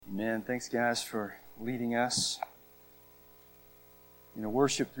Amen. Thanks, guys, for leading us.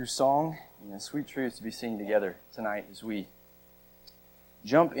 Worship through song. Sweet truths to be seen together tonight as we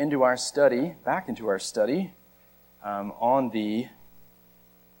jump into our study, back into our study on the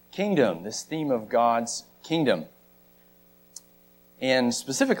kingdom, this theme of God's kingdom. And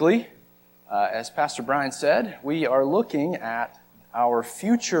specifically, as Pastor Brian said, we are looking at our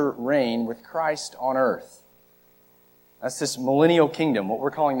future reign with Christ on earth. That's this millennial kingdom, what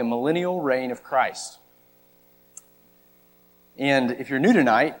we're calling the millennial reign of Christ. And if you're new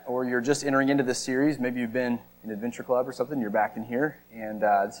tonight, or you're just entering into this series, maybe you've been in Adventure Club or something, you're back in here, and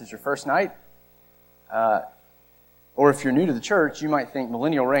this is your first night. Or if you're new to the church, you might think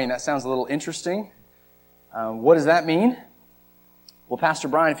millennial reign, that sounds a little interesting. What does that mean? Well, Pastor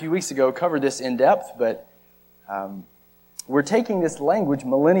Brian a few weeks ago covered this in depth, but we're taking this language,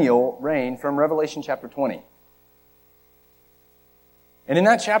 millennial reign, from Revelation chapter 20. And in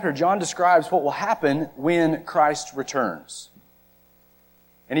that chapter, John describes what will happen when Christ returns.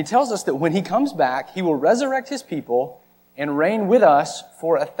 And he tells us that when he comes back, he will resurrect his people and reign with us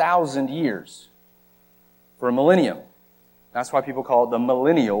for 1,000 years. For a millennium. That's why people call it the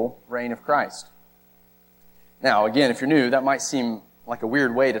millennial reign of Christ. Now, again, if you're new, that might seem like a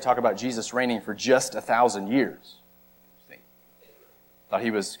weird way to talk about Jesus reigning for just 1,000 years. Thought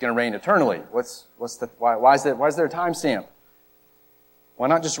he was going to reign eternally. Why is there a time stamp? Why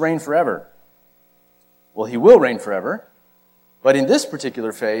not just reign forever? Well, he will reign forever, but in this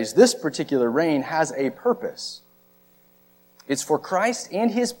particular phase, this particular reign has a purpose. It's for Christ and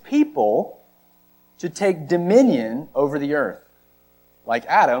his people to take dominion over the earth, like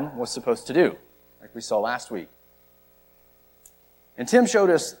Adam was supposed to do, like we saw last week. And Tim showed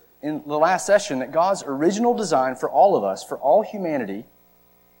us in the last session that God's original design for all of us, for all humanity,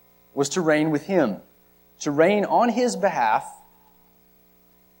 was to reign with him, to reign on his behalf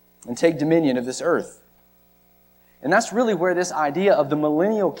and take dominion of this earth. And that's really where this idea of the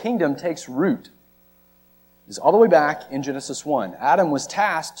millennial kingdom takes root. It's all the way back in Genesis 1. Adam was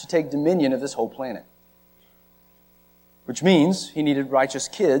tasked to take dominion of this whole planet. Which means he needed righteous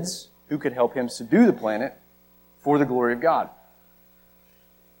kids who could help him subdue the planet for the glory of God.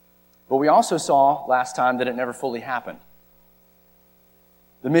 But we also saw last time that it never fully happened.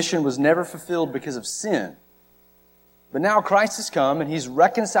 The mission was never fulfilled because of sin. But now Christ has come and he's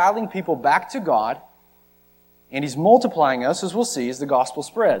reconciling people back to God, and he's multiplying us, as we'll see, as the gospel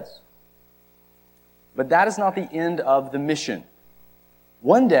spreads. But that is not the end of the mission.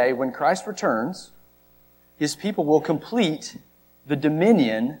 One day, when Christ returns, his people will complete the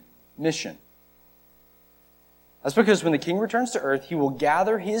dominion mission. That's because when the King returns to earth, he will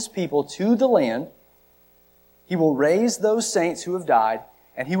gather his people to the land, he will raise those saints who have died,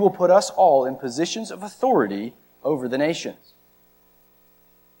 and he will put us all in positions of authority over the nations.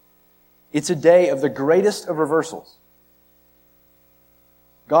 It's a day of the greatest of reversals.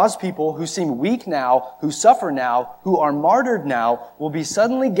 God's people who seem weak now, who suffer now, who are martyred now, will be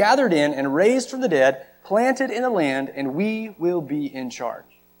suddenly gathered in and raised from the dead, planted in the land, and we will be in charge.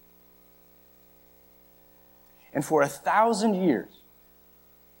 And for 1,000 years,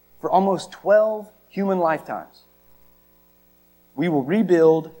 for almost 12 human lifetimes, we will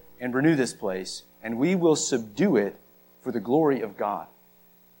rebuild and renew this place, and we will subdue it for the glory of God.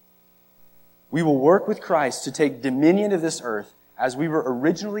 We will work with Christ to take dominion of this earth as we were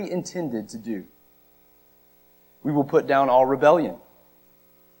originally intended to do. We will put down all rebellion,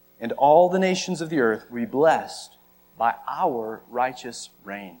 and all the nations of the earth will be blessed by our righteous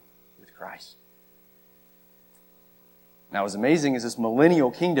reign with Christ. Now, as amazing as this millennial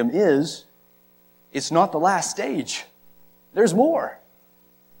kingdom is, it's not the last stage. There's more.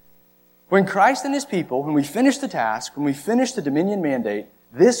 When Christ and his people, when we finish the task, when we finish the dominion mandate,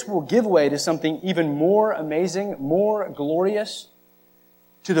 this will give way to something even more amazing, more glorious,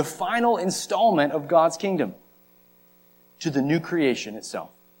 to the final installment of God's kingdom, to the new creation itself.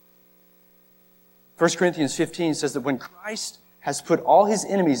 1 Corinthians 15 says that when Christ has put all his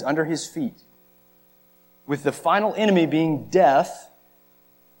enemies under his feet, with the final enemy being death,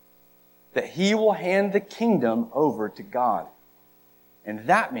 that he will hand the kingdom over to God. And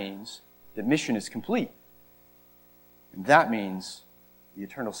that means the mission is complete. And that means the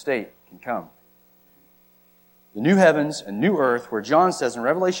eternal state can come. The new heavens and new earth, where John says in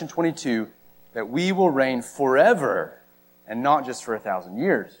Revelation 22 that we will reign forever and not just for 1,000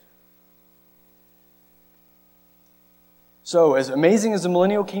 years. So, as amazing as the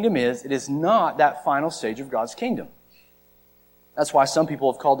millennial kingdom is, it is not that final stage of God's kingdom. That's why some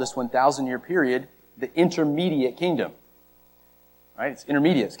people have called this 1,000-year period the intermediate kingdom. Right? It's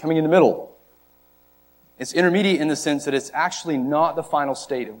intermediate. It's coming in the middle. It's intermediate in the sense that it's actually not the final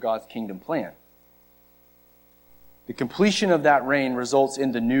state of God's kingdom plan. The completion of that reign results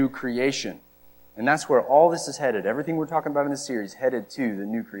in the new creation. And that's where all this is headed. Everything we're talking about in this series headed to the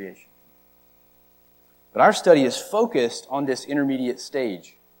new creation. But our study is focused on this intermediate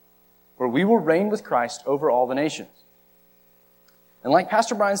stage, where we will reign with Christ over all the nations. And like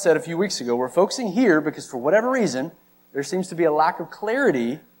Pastor Brian said a few weeks ago, we're focusing here because for whatever reason, there seems to be a lack of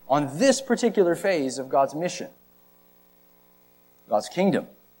clarity on this particular phase of God's mission, God's kingdom.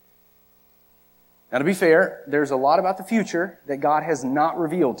 Now, to be fair, there's a lot about the future that God has not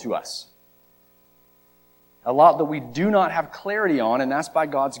revealed to us. A lot that we do not have clarity on, and that's by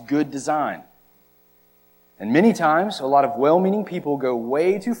God's good design. And many times, a lot of well-meaning people go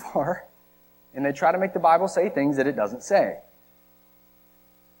way too far, and they try to make the Bible say things that it doesn't say.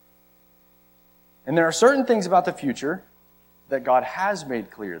 And there are certain things about the future that God has made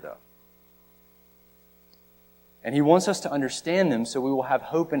clear, though. And He wants us to understand them so we will have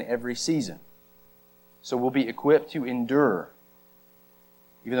hope in every season. So we'll be equipped to endure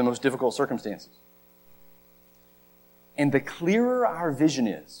even the most difficult circumstances. And the clearer our vision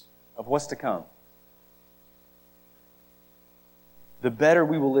is of what's to come, the better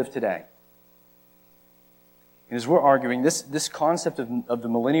we will live today. And as we're arguing, this concept of the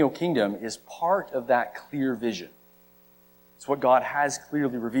millennial kingdom is part of that clear vision. It's what God has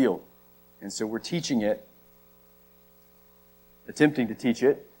clearly revealed. And so we're teaching it, attempting to teach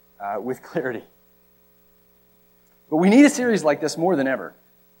it with clarity. But we need a series like this more than ever.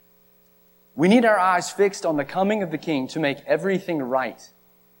 We need our eyes fixed on the coming of the King to make everything right.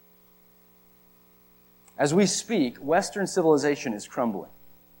 As we speak, Western civilization is crumbling.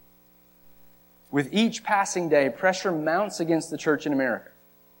 With each passing day, pressure mounts against the church in America.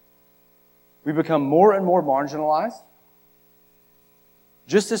 We become more and more marginalized.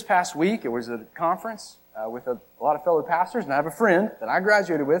 Just this past week, it was a conference with a lot of fellow pastors, and I have a friend that I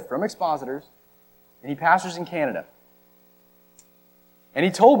graduated with from Expositors, and he pastors in Canada. And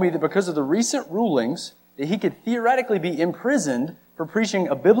he told me that because of the recent rulings, that he could theoretically be imprisoned for preaching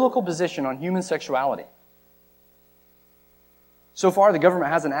a biblical position on human sexuality. So far, the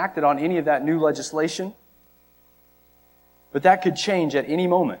government hasn't acted on any of that new legislation, but that could change at any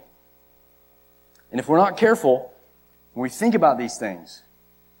moment. And if we're not careful, when we think about these things,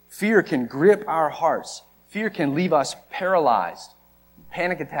 fear can grip our hearts. Fear can leave us paralyzed,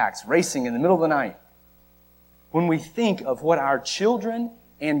 panic attacks racing in the middle of the night. When we think of what our children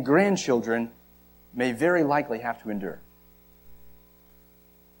and grandchildren may very likely have to endure.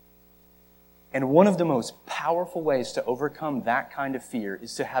 And one of the most powerful ways to overcome that kind of fear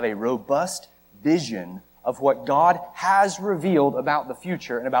is to have a robust vision of what God has revealed about the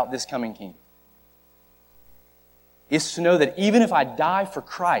future and about this coming kingdom. It's to know that even if I die for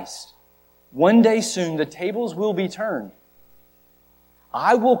Christ, one day soon the tables will be turned.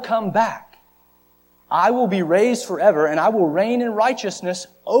 I will come back. I will be raised forever, and I will reign in righteousness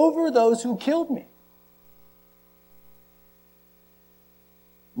over those who killed me.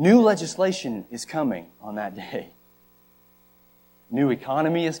 New legislation is coming on that day. New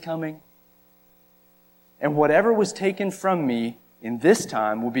economy is coming. And whatever was taken from me in this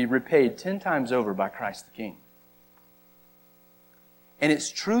time will be repaid 10 times over by Christ the King. And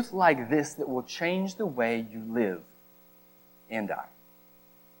it's truth like this that will change the way you live and die.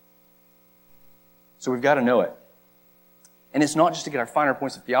 So we've got to know it. And it's not just to get our finer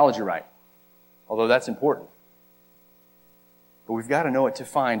points of theology right, although that's important. But we've got to know it to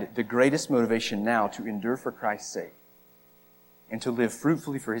find the greatest motivation now to endure for Christ's sake and to live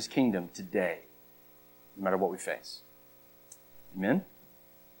fruitfully for His kingdom today, no matter what we face. Amen?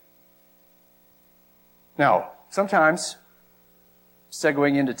 Now, sometimes,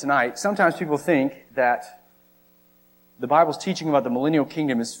 segueing into tonight, sometimes people think that the Bible's teaching about the millennial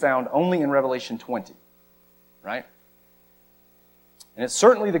kingdom is found only in Revelation 20, right? And it's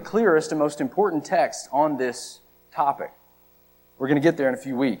certainly the clearest and most important text on this topic. We're going to get there in a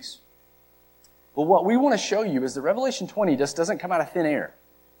few weeks. But what we want to show you is that Revelation 20 just doesn't come out of thin air.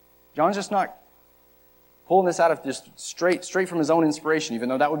 John's just not pulling this out of just straight from his own inspiration, even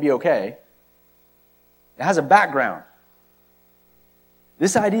though that would be okay. It has a background.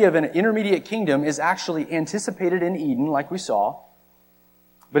 This idea of an intermediate kingdom is actually anticipated in Eden, like we saw,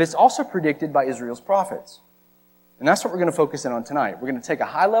 but it's also predicted by Israel's prophets. And that's what we're going to focus in on tonight. We're going to take a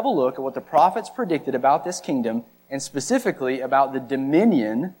high-level look at what the prophets predicted about this kingdom, and specifically about the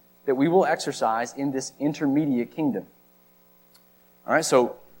dominion that we will exercise in this intermediate kingdom. All right,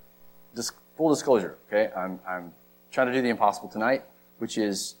 so just full disclosure, okay? I'm trying to do the impossible tonight, which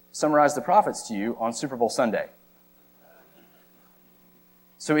is summarize the prophets to you on Super Bowl Sunday.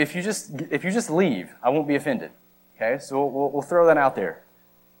 So if you just leave, I won't be offended. Okay? So we'll throw that out there.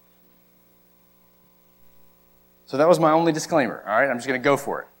 So that was my only disclaimer. All right? I'm just going to go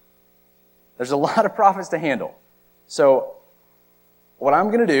for it. There's a lot of prophets to handle. So what I'm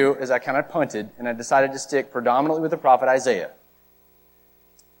going to do is I kind of punted, and I decided to stick predominantly with the prophet Isaiah.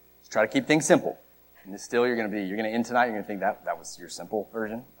 Let's try to keep things simple. And still, you're going to end tonight, you're going to think that was your simple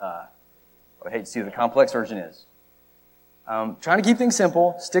version. But I hate to see what the complex version is. Trying to keep things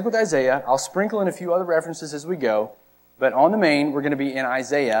simple, stick with Isaiah. I'll sprinkle in a few other references as we go. But on the main, we're going to be in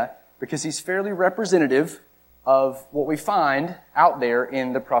Isaiah because he's fairly representative of what we find out there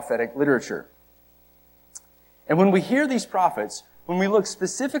in the prophetic literature. And when we hear these prophets, when we look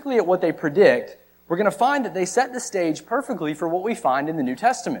specifically at what they predict, we're going to find that they set the stage perfectly for what we find in the New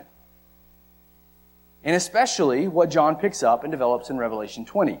Testament. And especially what John picks up and develops in Revelation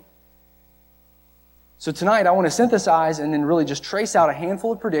 20. So tonight I want to synthesize and then really just trace out a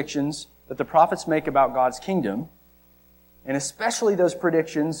handful of predictions that the prophets make about God's kingdom, and especially those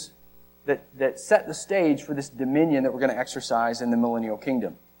predictions that set the stage for this dominion that we're going to exercise in the millennial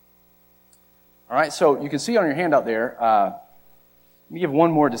kingdom. All right, so you can see on your handout there, let me give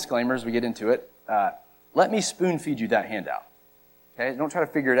one more disclaimer as we get into it. Let me spoon feed you that handout. Okay, don't try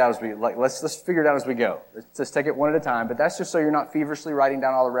to figure it out let's figure it out as we go. Let's take it one at a time, but that's just so you're not feverishly writing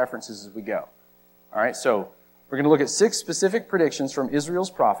down all the references as we go. All right, so we're going to look at 6 specific predictions from Israel's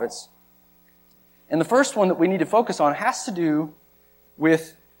prophets. And the first one that we need to focus on has to do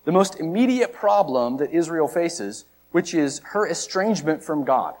with the most immediate problem that Israel faces, which is her estrangement from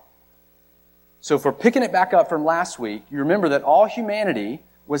God. So if we're picking it back up from last week, you remember that all humanity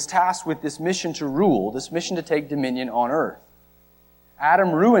was tasked with this mission to rule, this mission to take dominion on earth.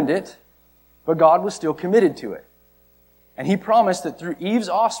 Adam ruined it, but God was still committed to it. And he promised that through Eve's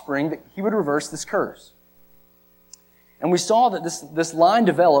offspring that he would reverse this curse. And we saw that this line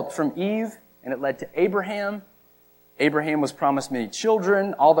developed from Eve, and it led to Abraham. Abraham was promised many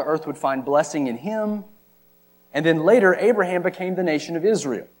children. All the earth would find blessing in him. And then later, Abraham became the nation of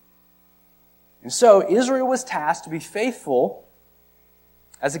Israel. And so Israel was tasked to be faithful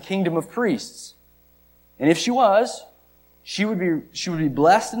as a kingdom of priests. And if she was, she would be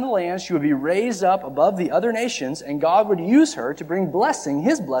blessed in the land. She would be raised up above the other nations, and God would use her to bring blessing,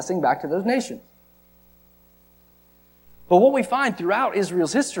 His blessing, back to those nations. But what we find throughout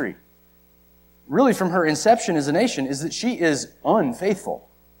Israel's history, really from her inception as a nation, is that she is unfaithful.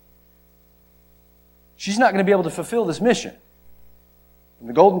 She's not going to be able to fulfill this mission. From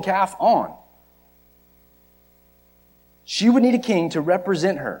the golden calf on. She would need a king to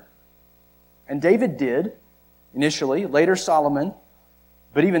represent her. And David did, initially, later Solomon,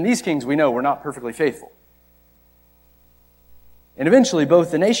 but even these kings we know were not perfectly faithful. And eventually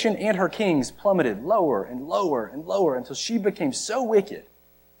both the nation and her kings plummeted lower and lower and lower until she became so wicked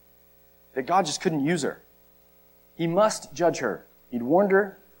that God just couldn't use her. He must judge her. He'd warned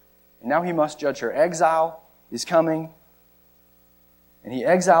her, and now He must judge her. Exile is coming, and He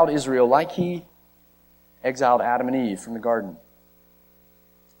exiled Israel like He exiled Adam and Eve from the garden.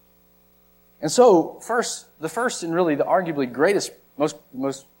 And so, the first and really the arguably greatest,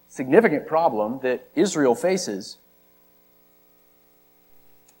 most significant problem that Israel faces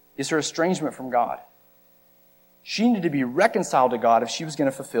is her estrangement from God. She needed to be reconciled to God if she was going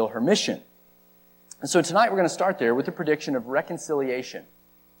to fulfill her mission. And so tonight we're going to start there with the prediction of reconciliation.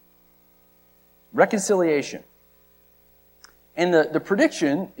 Reconciliation. And the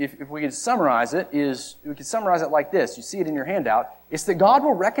prediction, if we could summarize it, we could summarize it like this. You see it in your handout. It's that God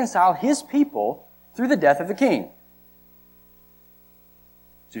will reconcile His people through the death of the king.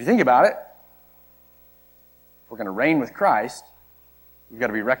 So if you think about it, if we're going to reign with Christ, we've got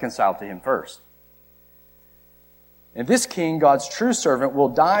to be reconciled to Him first. And this king, God's true servant, will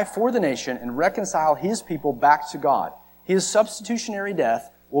die for the nation and reconcile His people back to God. His substitutionary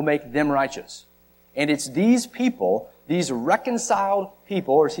death will make them righteous. And it's these people, these reconciled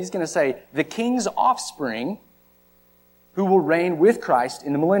people, or as he's going to say, the king's offspring, who will reign with Christ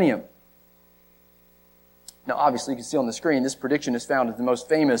in the millennium. Now, obviously, you can see on the screen, this prediction is found as the most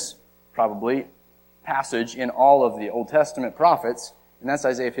famous, probably, passage in all of the Old Testament prophets, and that's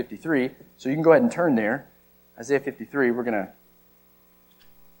Isaiah 53. So you can go ahead and turn there. Isaiah 53, we're going to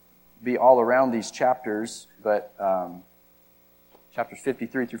be all around these chapters, but chapters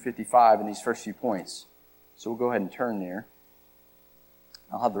 53 through 55 in these first few points. So we'll go ahead and turn there.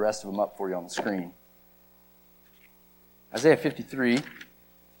 I'll have the rest of them up for you on the screen. Isaiah 53.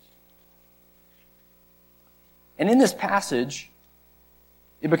 And in this passage,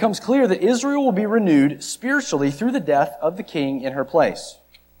 it becomes clear that Israel will be renewed spiritually through the death of the king in her place.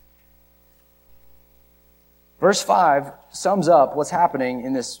 Verse 5 sums up what's happening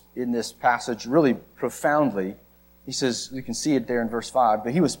in this passage really profoundly. He says, you can see it there in verse 5,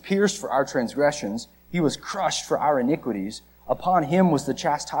 but he was pierced for our transgressions, he was crushed for our iniquities. Upon him was the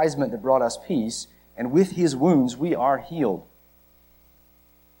chastisement that brought us peace, and with his wounds we are healed.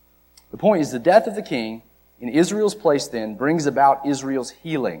 The point is the death of the king in Israel's place then brings about Israel's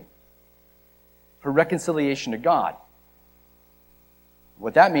healing, her reconciliation to God.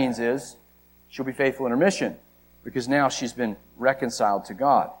 What that means is she'll be faithful in her mission because now she's been reconciled to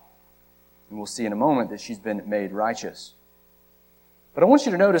God. And we'll see in a moment that she's been made righteous. But I want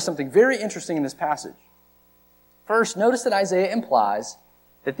you to notice something very interesting in this passage. First, notice that Isaiah implies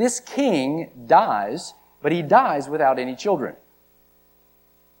that this king dies, but he dies without any children.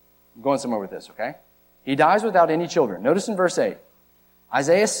 I'm going somewhere with this, okay? He dies without any children. Notice in verse 8,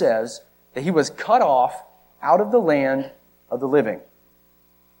 Isaiah says that he was cut off out of the land of the living.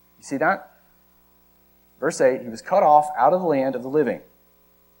 You see that? Verse 8, he was cut off out of the land of the living.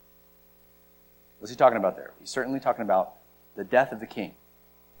 What's he talking about there? He's certainly talking about the death of the king.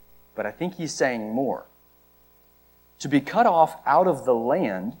 But I think he's saying more. To be cut off out of the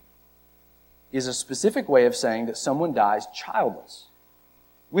land is a specific way of saying that someone dies childless,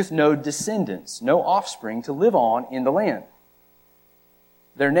 with no descendants, no offspring to live on in the land.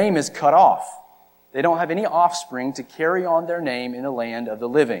 Their name is cut off. They don't have any offspring to carry on their name in the land of the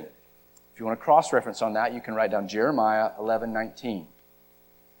living. If you want to cross-reference on that, you can write down Jeremiah 11:19.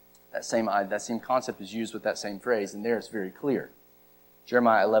 That same concept is used with that same phrase, and there it's very clear.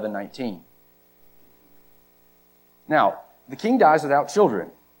 Jeremiah 11:19. Now, the king dies without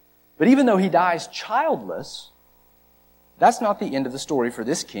children. But even though he dies childless, that's not the end of the story for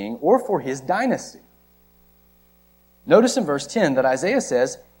this king or for his dynasty. Notice in verse 10 that Isaiah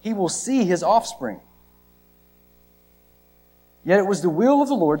says he will see his offspring. Yet it was the will of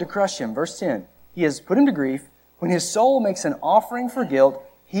the Lord to crush him. Verse 10, he has put him to grief. When his soul makes an offering for guilt,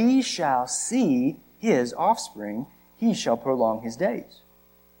 he shall see his offspring. He shall prolong his days.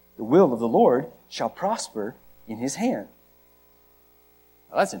 The will of the Lord shall prosper in his hand.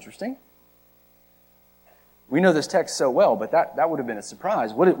 Well, that's interesting. We know this text so well, but that would have been a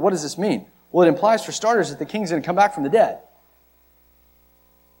surprise. What does this mean? Well, it implies, for starters, that the king's going to come back from the dead.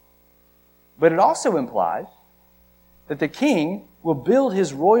 But it also implies that the king will build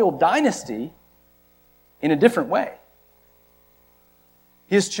his royal dynasty in a different way.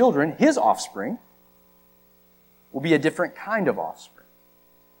 His children, his offspring, will be a different kind of offspring,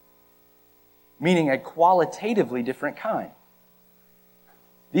 meaning a qualitatively different kind.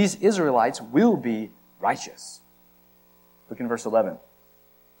 These Israelites will be righteous. Look in verse 11.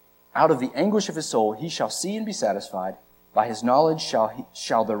 Out of the anguish of his soul he shall see and be satisfied. By his knowledge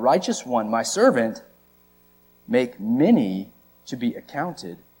shall the righteous one, my servant, make many to be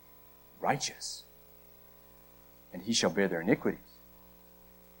accounted righteous. And he shall bear their iniquities.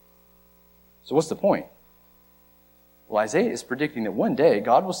 So what's the point? Well, Isaiah is predicting that one day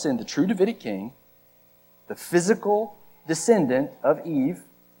God will send the true Davidic king, the physical descendant of Eve,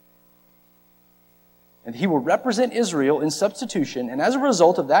 and he will represent Israel in substitution, and as a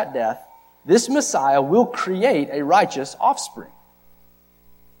result of that death, this Messiah will create a righteous offspring.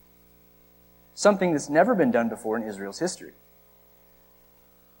 Something that's never been done before in Israel's history.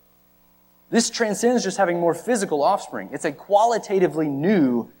 This transcends just having more physical offspring. It's a qualitatively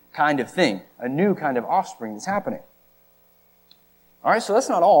new kind of thing, a new kind of offspring that's happening. All right, so that's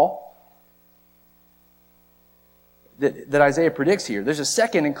not all that Isaiah predicts here. There's a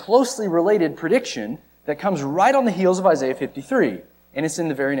second and closely related prediction that comes right on the heels of Isaiah 53, and it's in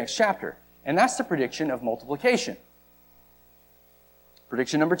the very next chapter. And that's the prediction of multiplication.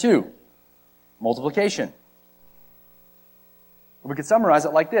 Prediction number 2, multiplication. We could summarize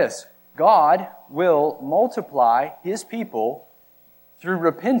it like this. God will multiply his people through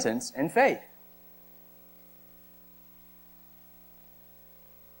repentance and faith.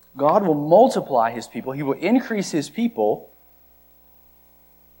 God will multiply his people. He will increase his people.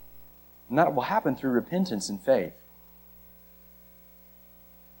 And that will happen through repentance and faith.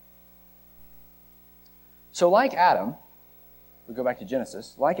 So like Adam, we go back to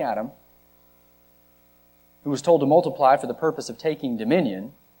Genesis, like Adam, who was told to multiply for the purpose of taking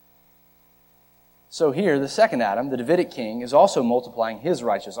dominion, so here, the second Adam, the Davidic king, is also multiplying his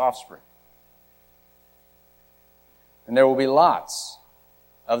righteous offspring. And there will be lots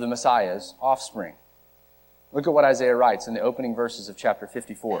of the Messiah's offspring. Look at what Isaiah writes in the opening verses of chapter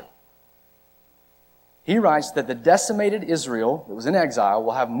 54. He writes that the decimated Israel that was in exile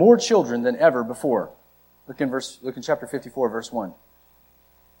will have more children than ever before. Look in chapter 54, verse 1.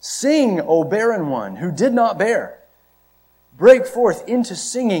 Sing, O barren one who did not bear. Break forth into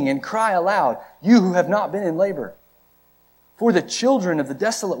singing and cry aloud, you who have not been in labor. For the children of the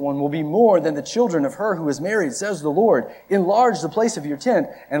desolate one will be more than the children of her who is married, says the Lord. Enlarge the place of your tent,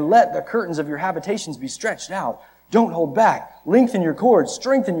 and let the curtains of your habitations be stretched out. Don't hold back. Lengthen your cords,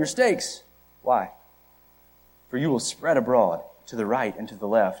 strengthen your stakes. Why? For you will spread abroad to the right and to the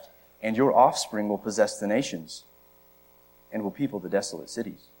left, and your offspring will possess the nations, and will people the desolate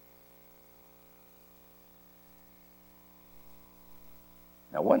cities.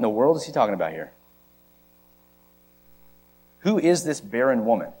 Now, what in the world is he talking about here? Who is this barren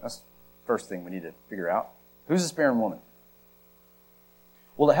woman? That's the first thing we need to figure out. Who's this barren woman?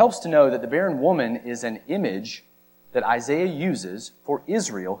 Well, it helps to know that the barren woman is an image that Isaiah uses for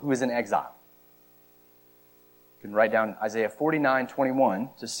Israel who is in exile. You can write down Isaiah 49:21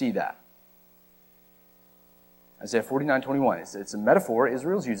 to see that. Isaiah 49:21. It's a metaphor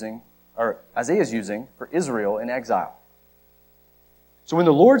Isaiah is using for Israel in exile. So when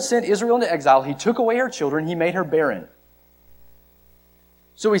the Lord sent Israel into exile, He took away her children, He made her barren.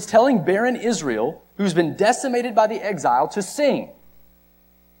 So He's telling barren Israel, who's been decimated by the exile, to sing.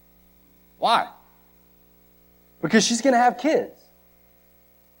 Why? Because she's going to have kids.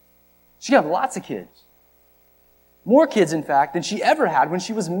 She's going to have lots of kids. More kids, in fact, than she ever had when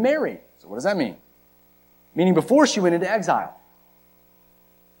she was married. So what does that mean? Meaning before she went into exile.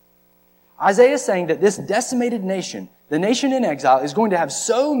 Isaiah is saying that this decimated nation, the nation in exile, is going to have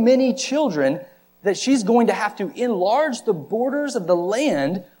so many children that she's going to have to enlarge the borders of the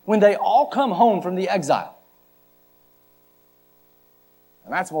land when they all come home from the exile.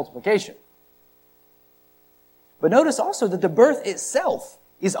 And that's multiplication. But notice also that the birth itself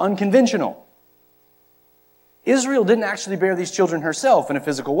is unconventional. Israel didn't actually bear these children herself in a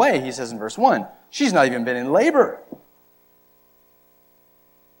physical way, he says in verse 1. She's not even been in labor.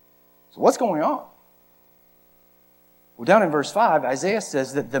 So what's going on? Well, down in verse 5, Isaiah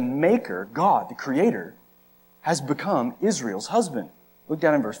says that the Maker, God, the Creator, has become Israel's husband. Look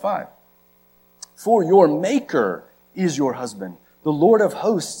down in verse 5. For your Maker is your husband. The Lord of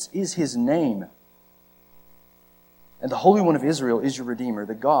hosts is His name. And the Holy One of Israel is your Redeemer.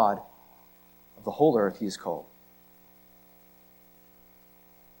 The God of the whole earth He is called.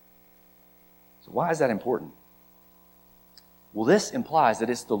 So why is that important? Well, this implies that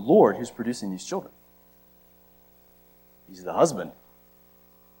it's the Lord who's producing these children. He's the husband.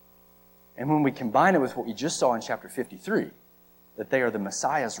 And when we combine it with what we just saw in chapter 53, that they are the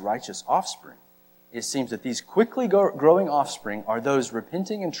Messiah's righteous offspring, it seems that these quickly growing offspring are those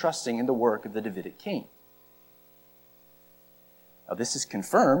repenting and trusting in the work of the Davidic king. Now, this is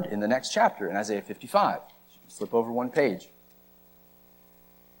confirmed in the next chapter, in Isaiah 55. You can flip over one page.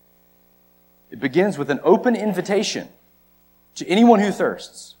 It begins with an open invitation to anyone who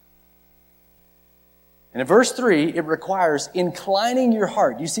thirsts. And in verse 3, it requires inclining your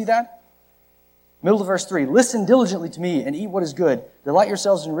heart. Do you see that? Middle of verse 3, listen diligently to me and eat what is good. Delight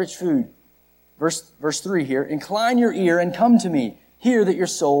yourselves in rich food. Verse 3 here, incline your ear and come to me. Hear that your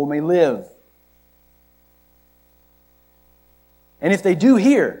soul may live. And if they do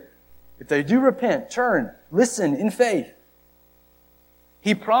hear, if they do repent, turn, listen in faith,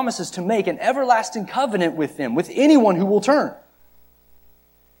 He promises to make an everlasting covenant with them, with anyone who will turn.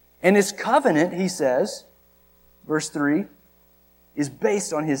 And His covenant, He says, verse 3, is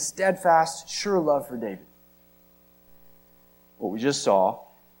based on His steadfast, sure love for David. What we just saw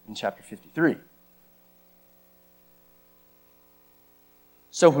in chapter 53.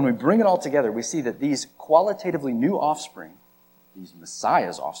 So when we bring it all together, we see that these qualitatively new offspring, these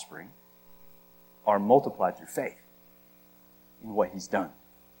Messiah's offspring, are multiplied through faith in what He's done.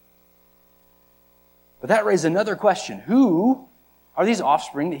 But that raises another question. Who are these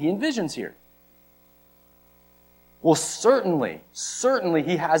offspring that He envisions here? Well, certainly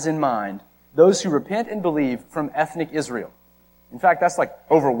He has in mind those who repent and believe from ethnic Israel. In fact, that's like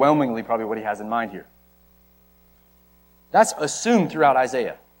overwhelmingly probably what He has in mind here. That's assumed throughout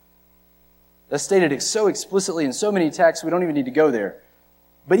Isaiah. That's stated so explicitly in so many texts, we don't even need to go there.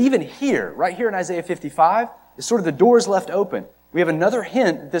 But even here, right here in Isaiah 55, is sort of the doors left open. We have another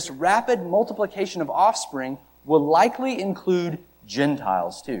hint that this rapid multiplication of offspring will likely include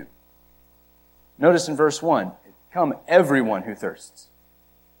Gentiles too. Notice in verse 1, come everyone who thirsts.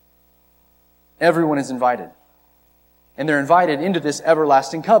 Everyone is invited. And they're invited into this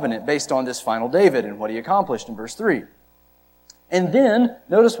everlasting covenant based on this final David and what he accomplished in verse 3. And then,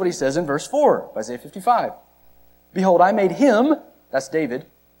 notice what he says in verse 4 of Isaiah 55. Behold, I made him, that's David,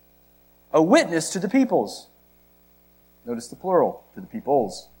 a witness to the peoples. Notice the plural, to the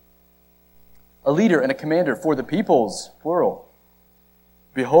peoples. A leader and a commander for the peoples, plural.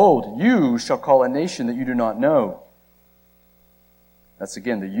 Behold, you shall call a nation that you do not know. That's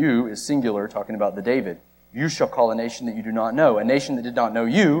again, the you is singular, talking about the David. You shall call a nation that you do not know. A nation that did not know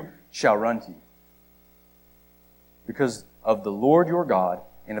you shall run to you. Because of the Lord your God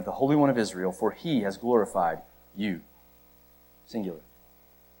and of the Holy One of Israel, for He has glorified you. Singular.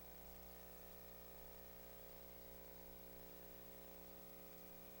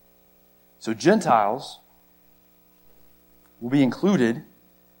 So Gentiles will be included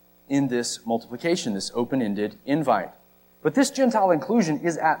in this multiplication, this open-ended invite. But this Gentile inclusion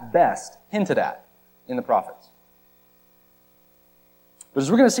is at best hinted at in the prophets. But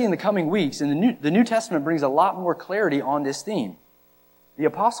as we're going to see in the coming weeks, the New Testament brings a lot more clarity on this theme. The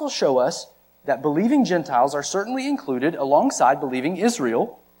apostles show us that believing Gentiles are certainly included alongside believing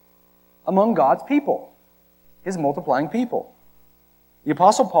Israel among God's people, His multiplying people. The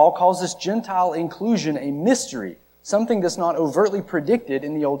apostle Paul calls this Gentile inclusion a mystery, something that's not overtly predicted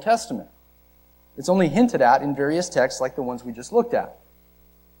in the Old Testament. It's only hinted at in various texts like the ones we just looked at.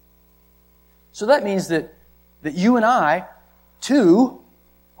 So that means that you and I, too,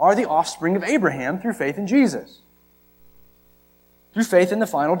 are the offspring of Abraham through faith in Jesus. Through faith in the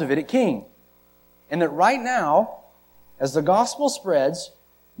final Davidic king. And that right now, as the gospel spreads,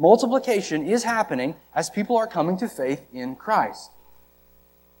 multiplication is happening as people are coming to faith in Christ.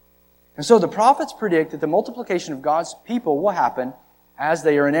 And so the prophets predict that the multiplication of God's people will happen as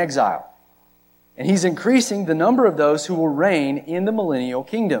they are in exile. And He's increasing the number of those who will reign in the millennial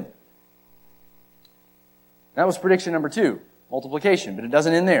kingdom. That was prediction number 2, multiplication, but it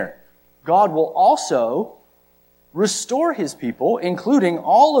doesn't end there. God will also restore His people, including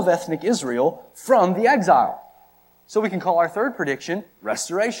all of ethnic Israel, from the exile. So we can call our third prediction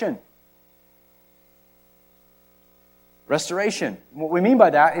restoration. Restoration. What we mean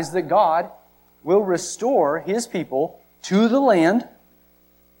by that is that God will restore His people to the land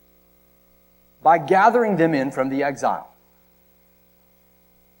by gathering them in from the exile.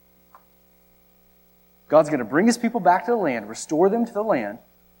 God's going to bring His people back to the land, restore them to the land,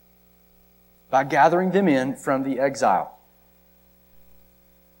 by gathering them in from the exile.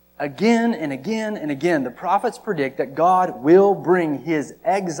 Again and again and again, the prophets predict that God will bring His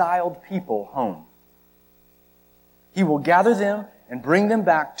exiled people home. He will gather them and bring them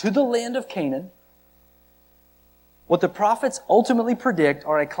back to the land of Canaan. What the prophets ultimately predict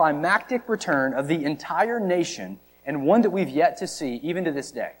are a climactic return of the entire nation, and one that we've yet to see even to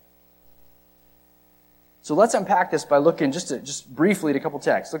this day. So let's unpack this by looking just briefly at a couple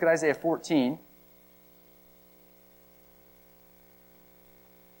texts. Look at Isaiah 14.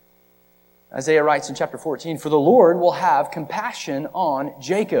 Isaiah writes in chapter 14, "For the Lord will have compassion on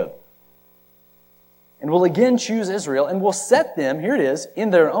Jacob, and will again choose Israel, and will set them," here it is, "in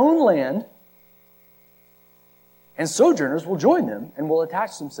their own land, and sojourners will join them, and will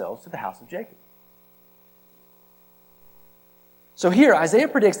attach themselves to the house of Jacob." So here, Isaiah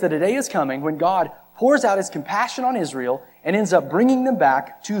predicts that a day is coming when God pours out His compassion on Israel and ends up bringing them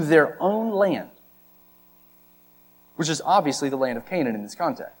back to their own land, which is obviously the land of Canaan in this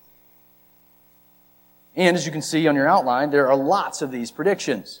context. And as you can see on your outline, there are lots of these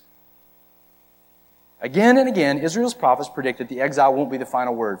predictions. Again and again, Israel's prophets predict that the exile won't be the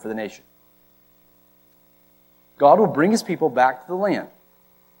final word for the nation. God will bring His people back to the land.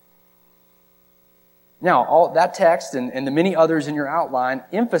 Now, all that text and the many others in your outline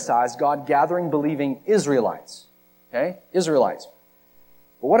emphasize God gathering believing Israelites. Okay? Israelites.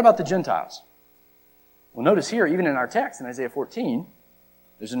 But what about the Gentiles? Well, notice here, even in our text in Isaiah 14,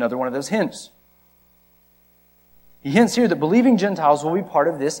 there's another one of those hints. He hints here that believing Gentiles will be part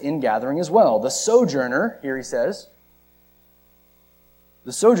of this ingathering as well. The sojourner, here he says,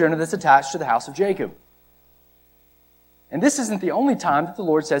 the sojourner that's attached to the house of Jacob. And this isn't the only time that the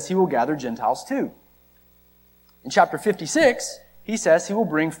Lord says He will gather Gentiles too. In chapter 56, He says He will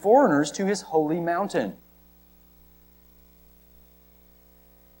bring foreigners to His holy mountain.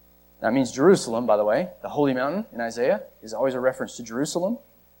 That means Jerusalem, by the way. The holy mountain in Isaiah is always a reference to Jerusalem.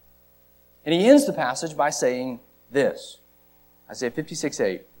 And he ends the passage by saying this, Isaiah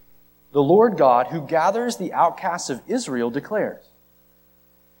 56:8, "The Lord God who gathers the outcasts of Israel declares,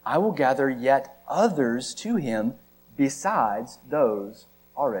 I will gather yet others to Him besides those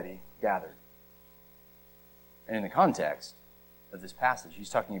already gathered." And in the context of this passage, he's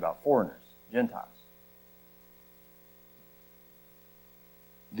talking about foreigners, Gentiles.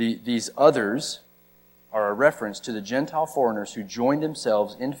 These others are a reference to the Gentile foreigners who joined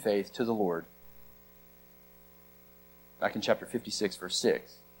themselves in faith to the Lord. Back in chapter 56, verse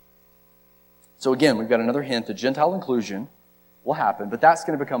 6. So again, we've got another hint that Gentile inclusion will happen, but that's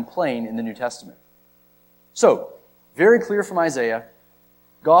going to become plain in the New Testament. So, very clear from Isaiah,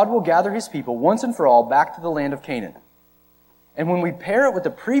 God will gather His people once and for all back to the land of Canaan. And when we pair it with the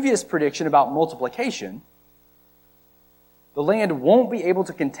previous prediction about multiplication, the land won't be able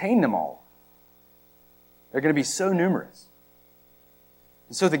to contain them all. They're going to be so numerous.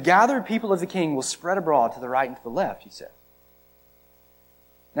 And so the gathered people of the king will spread abroad to the right and to the left, he said.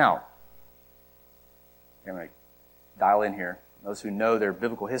 Now, I'm going to dial in here. Those who know their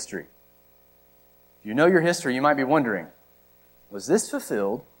biblical history. If you know your history, you might be wondering, was this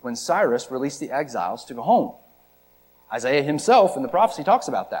fulfilled when Cyrus released the exiles to go home? Isaiah himself in the prophecy talks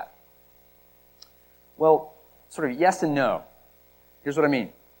about that. Well, sort of yes and no. Here's what I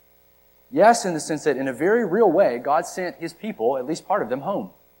mean. Yes, in the sense that in a very real way, God sent his people, at least part of them, home.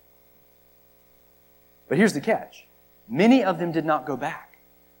 But here's the catch. Many of them did not go back.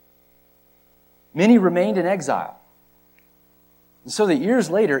 Many remained in exile. And so that years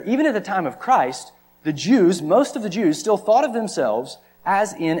later, even at the time of Christ, the Jews, most of the Jews, still thought of themselves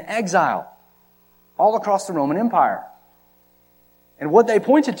as in exile all across the Roman Empire. And what they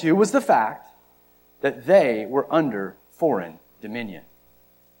pointed to was the fact that they were under foreign dominion.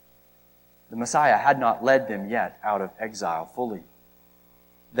 The Messiah had not led them yet out of exile fully.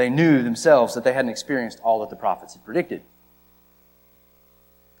 They knew themselves that they hadn't experienced all that the prophets had predicted.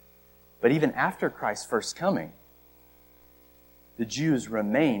 But even after Christ's first coming, the Jews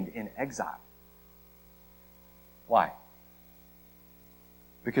remained in exile. Why?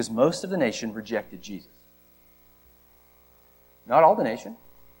 Because most of the nation rejected Jesus. Not all the nation.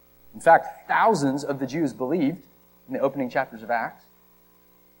 In fact, thousands of the Jews believed in the opening chapters of Acts,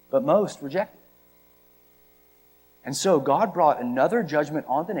 but most rejected. And so God brought another judgment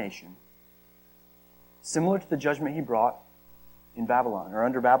on the nation, similar to the judgment he brought in Babylon, or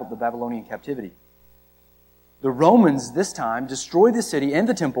under the Babylonian captivity. The Romans this time destroyed the city and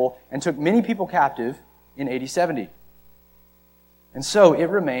the temple and took many people captive in AD 70. And so it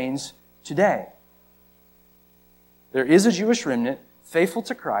remains today. There is a Jewish remnant faithful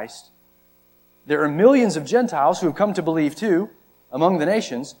to Christ. There are millions of Gentiles who have come to believe too among the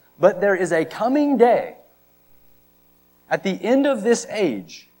nations, but there is a coming day at the end of this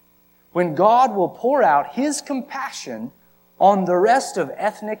age when God will pour out his compassion on the rest of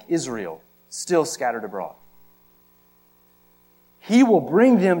ethnic Israel still scattered abroad. He will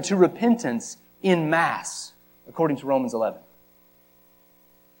bring them to repentance in mass, according to Romans 11.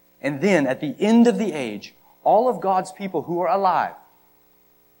 And then, at the end of the age, all of God's people who are alive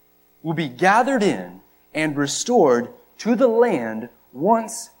will be gathered in and restored to the land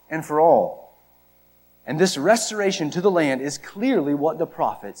once and for all. And this restoration to the land is clearly what the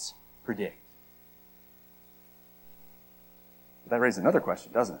prophets predict. That raises another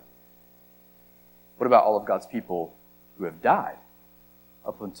question, doesn't it? What about all of God's people who have died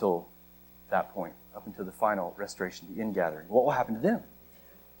up until that point, up until the final restoration, the ingathering? What will happen to them?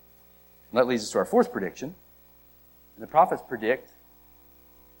 And that leads us to our fourth prediction. And the prophets predict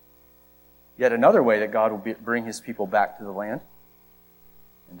yet another way that God will bring his people back to the land,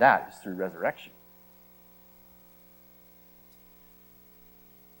 and that is through resurrection.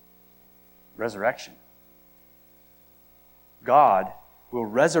 Resurrection. God will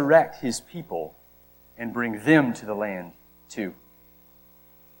resurrect his people and bring them to the land too.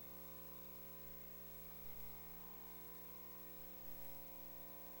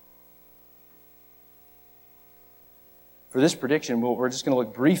 For this prediction, we're just going to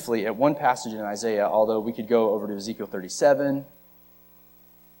look briefly at one passage in Isaiah, although we could go over to Ezekiel 37,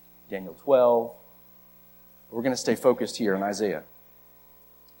 Daniel 12. We're going to stay focused here on Isaiah.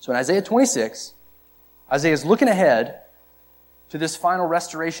 So in Isaiah 26, Isaiah is looking ahead to this final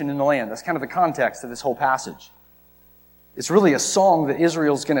restoration in the land. That's kind of the context of this whole passage. It's really a song that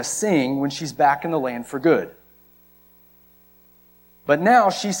Israel's going to sing when she's back in the land for good. But now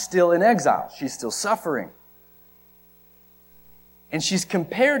she's still in exile. She's still suffering. And she's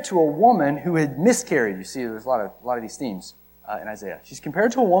compared to a woman who had miscarried. You see, there's a lot of these themes in Isaiah. She's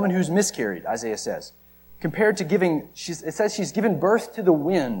compared to a woman who's miscarried, Isaiah says. Compared to it says she's given birth to the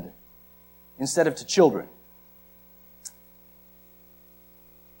wind instead of to children.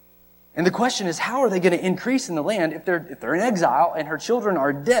 And the question is, how are they going to increase in the land if they're in exile and her children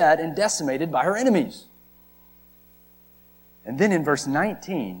are dead and decimated by her enemies? And then in verse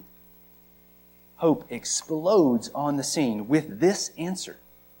 19, hope explodes on the scene with this answer.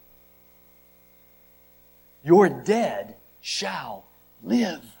 Your dead shall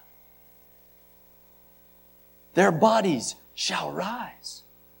live. Their bodies shall rise.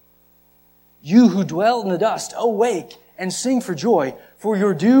 You who dwell in the dust, awake and sing for joy, for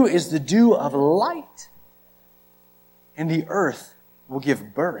your dew is the dew of light, and the earth will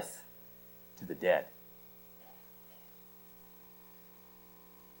give birth to the dead.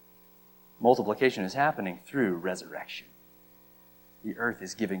 Multiplication is happening through resurrection. the earth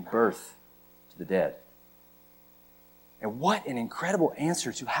is giving birth to the dead. And what an incredible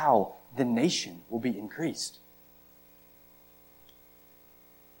answer to how the nation will be increased.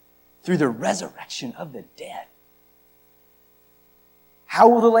 Through the resurrection of the dead. How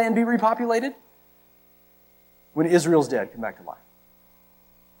will the land be repopulated? When Israel's dead come back to life.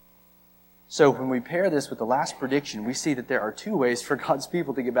 So when we pair this with the last prediction, we see that there are two ways for God's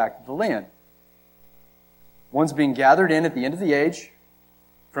people to get back to the land. One's being gathered in at the end of the age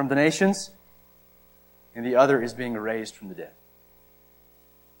from the nations, and the other is being raised from the dead.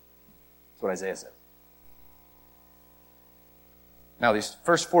 That's what Isaiah says. Now, these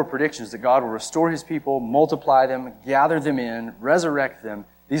first four predictions that God will restore His people, multiply them, gather them in, resurrect them,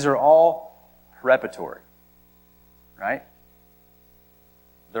 these are all preparatory. Right?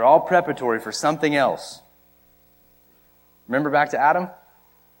 They're all preparatory for something else. Remember back to Adam?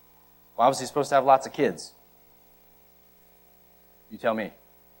 Why was he supposed to have lots of kids? You tell me.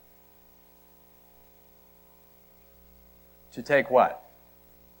 To take what?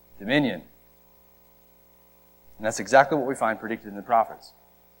 Dominion. And that's exactly what we find predicted in the prophets.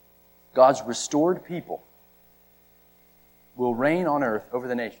 God's restored people will reign on earth over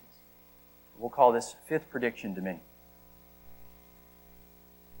the nations. We'll call this fifth prediction dominion.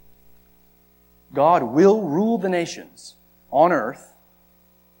 God will rule the nations on earth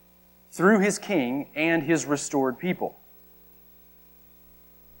through His king and His restored people.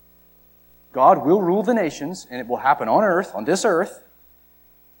 God will rule the nations, and it will happen on earth, on this earth,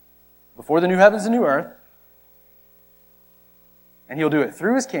 before the new heavens and new earth. And He'll do it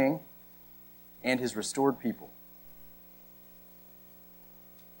through His king and His restored people.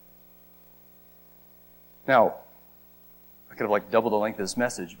 Now, I could have doubled the length of this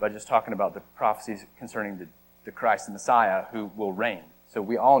message by just talking about the prophecies concerning the Christ, the Messiah, who will reign. So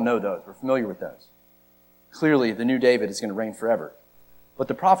we all know those. We're familiar with those. Clearly, the new David is going to reign forever. But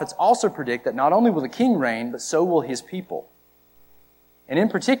the prophets also predict that not only will the king reign, but so will his people. And in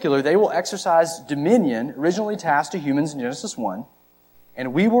particular, they will exercise dominion originally tasked to humans in Genesis 1,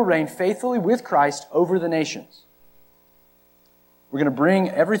 and we will reign faithfully with Christ over the nations. We're going to bring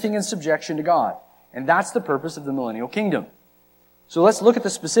everything in subjection to God. And that's the purpose of the millennial kingdom. So let's look at the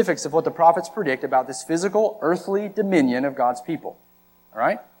specifics of what the prophets predict about this physical, earthly dominion of God's people. All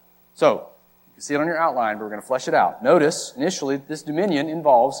right? So, you can see it on your outline, but we're going to flesh it out. Notice, initially, this dominion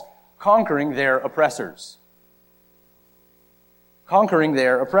involves conquering their oppressors. Conquering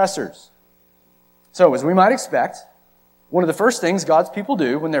their oppressors. So, as we might expect, one of the first things God's people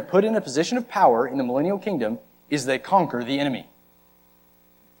do when they're put in a position of power in the millennial kingdom is they conquer the enemy.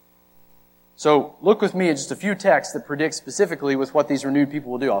 So look with me at just a few texts that predict specifically with what these renewed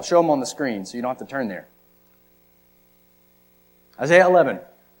people will do. I'll show them on the screen so you don't have to turn there. Isaiah 11.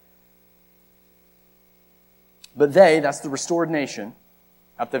 But they, that's the restored nation,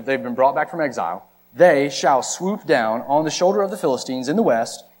 after they've been brought back from exile, they shall swoop down on the shoulder of the Philistines in the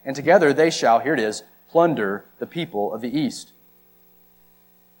west, and together they shall, here it is, plunder the people of the east.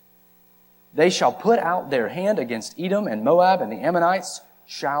 They shall put out their hand against Edom and Moab, and the Ammonites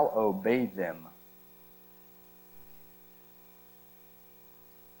shall obey them.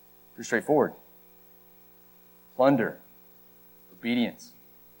 Pretty straightforward. Plunder. Obedience.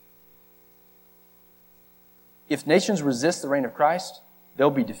 If nations resist the reign of Christ, they'll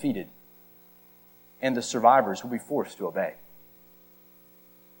be defeated. And the survivors will be forced to obey.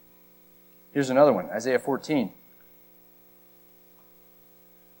 Here's another one, Isaiah 14.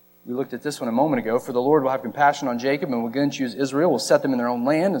 We looked at this one a moment ago. For the Lord will have compassion on Jacob and will again choose Israel, will set them in their own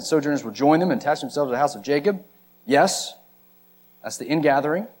land, and sojourners will join them and attach themselves to the house of Jacob. Yes, that's the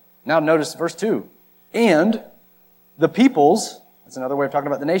ingathering. Now notice verse 2. And the peoples, that's another way of talking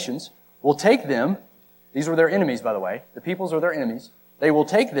about the nations, will take them, these were their enemies, by the way. The peoples are their enemies. They will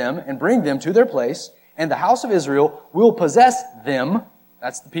take them and bring them to their place, and the house of Israel will possess them,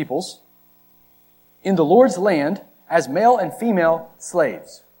 that's the peoples, in the Lord's land as male and female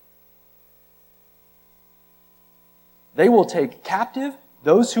slaves. They will take captive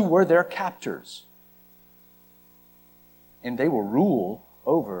those who were their captors, and they will rule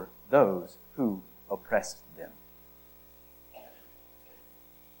over those who oppressed them.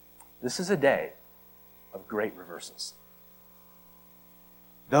 This is a day of great reversals.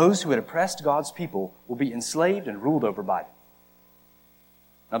 Those who had oppressed God's people will be enslaved and ruled over by them.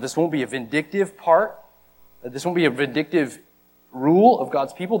 Now, this won't be a vindictive part. This won't be a vindictive rule of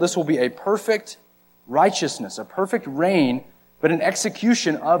God's people. This will be a perfect righteousness, a perfect reign, but an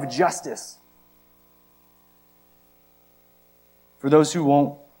execution of justice for those who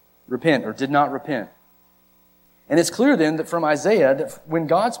won't repent or did not repent. And it's clear then that from Isaiah that when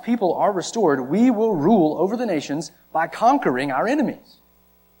God's people are restored, we will rule over the nations by conquering our enemies.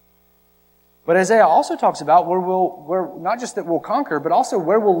 But Isaiah also talks about where not just that we'll conquer, but also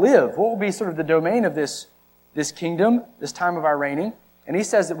where we'll live. What will be sort of the domain of this kingdom, this time of our reigning. And he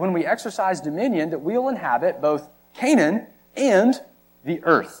says that when we exercise dominion, that we'll inhabit both Canaan and the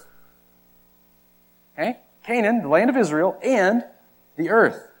earth. Okay? Canaan, the land of Israel, and the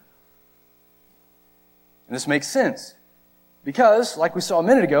earth. And this makes sense. Because, like we saw a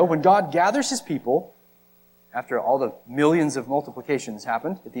minute ago, when God gathers His people, after all the millions of multiplications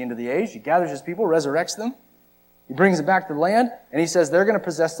happened at the end of the age, He gathers His people, resurrects them, He brings them back to the land, and He says they're going to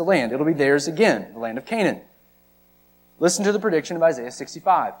possess the land. It'll be theirs again, the land of Canaan. Listen to the prediction of Isaiah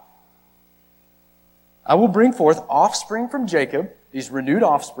 65. I will bring forth offspring from Jacob, these renewed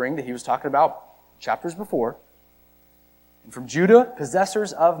offspring that he was talking about chapters before, and from Judah,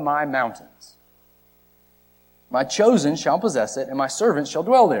 possessors of my mountains. My chosen shall possess it, and my servants shall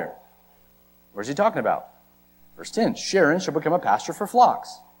dwell there. Where's he talking about? Verse 10, Sharon shall become a pasture for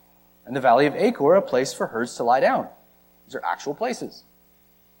flocks, and the valley of Achor a place for herds to lie down. These are actual places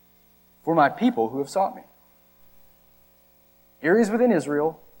for my people who have sought me. Areas within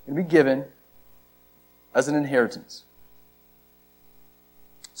Israel can be given as an inheritance.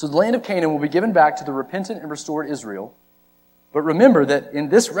 So the land of Canaan will be given back to the repentant and restored Israel. But remember that in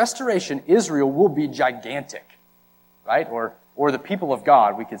this restoration, Israel will be gigantic, right? Or the people of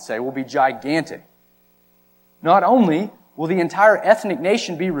God, we could say, will be gigantic. Not only will the entire ethnic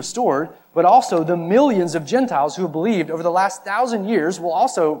nation be restored, but also the millions of Gentiles who have believed over the last 1,000 years will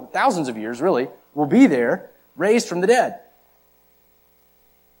also, thousands of years really, will be there, raised from the dead.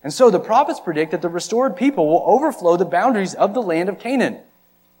 And so the prophets predict that the restored people will overflow the boundaries of the land of Canaan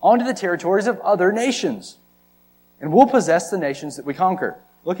onto the territories of other nations. And will possess the nations that we conquer.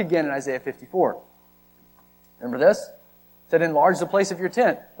 Look again in Isaiah 54. Remember this? It said, enlarge the place of your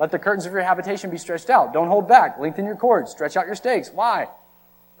tent. Let the curtains of your habitation be stretched out. Don't hold back. Lengthen your cords. Stretch out your stakes. Why?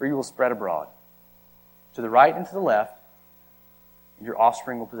 For you will spread abroad. To the right and to the left, and your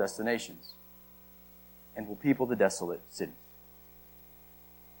offspring will possess the nations, and will people the desolate cities.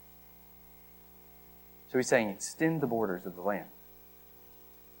 So he's saying, extend the borders of the land.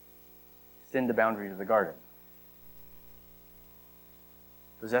 Extend the boundaries of the garden.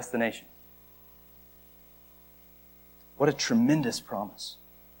 Possess the nation. What a tremendous promise.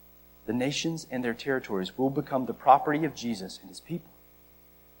 The nations and their territories will become the property of Jesus and His people.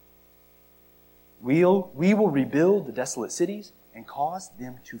 We will rebuild the desolate cities and cause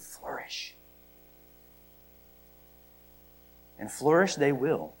them to flourish. And flourish they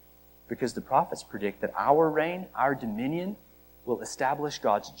will, because the prophets predict that our reign, our dominion, will establish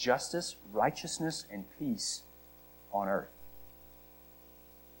God's justice, righteousness, and peace on earth.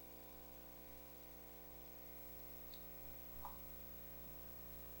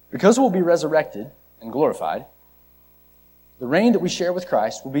 Because we'll be resurrected and glorified, the reign that we share with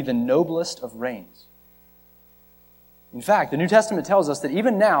Christ will be the noblest of reigns. In fact, the New Testament tells us that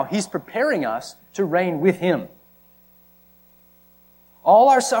even now, He's preparing us to reign with Him. All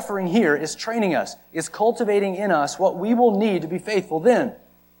our suffering here is training us, is cultivating in us what we will need to be faithful then.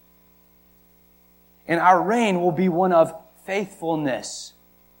 And our reign will be one of faithfulness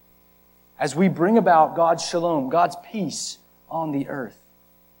as we bring about God's shalom, God's peace on the earth.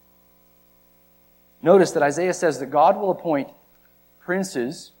 Notice that Isaiah says that God will appoint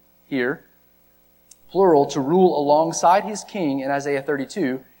princes here, plural, to rule alongside His king in Isaiah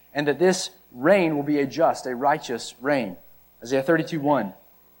 32, and that this reign will be a just, a righteous reign. Isaiah 32:1.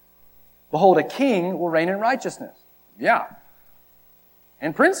 Behold, a king will reign in righteousness. Yeah.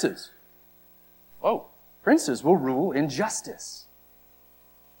 And princes. Whoa. Princes will rule in justice.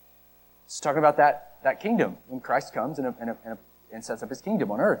 It's talking about that kingdom when Christ comes and sets up His kingdom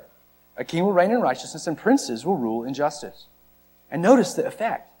on earth. A king will reign in righteousness, and princes will rule in justice. And notice the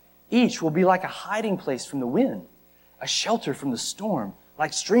effect. Each will be like a hiding place from the wind, a shelter from the storm,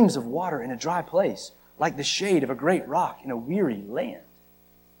 like streams of water in a dry place, like the shade of a great rock in a weary land.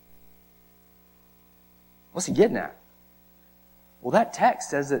 What's he getting at? Well, that text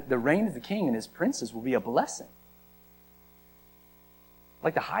says that the reign of the king and his princes will be a blessing.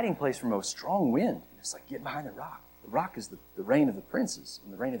 Like the hiding place from a strong wind. It's like get behind the rock. The rock is the reign of the princes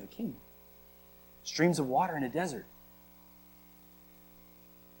and the reign of the king. Streams of water in a desert.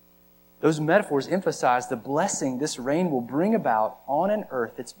 Those metaphors emphasize the blessing this reign will bring about on an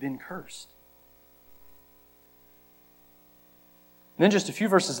earth that's been cursed. And then just a few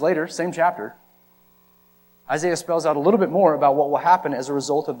verses later, same chapter, Isaiah spells out a little bit more about what will happen as a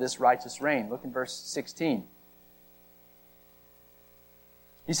result of this righteous reign. Look in verse 16.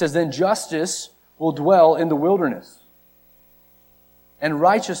 He says, then justice will dwell in the wilderness, and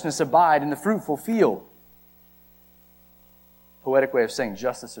righteousness abide in the fruitful field. Poetic way of saying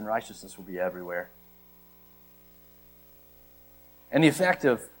justice and righteousness will be everywhere. And the effect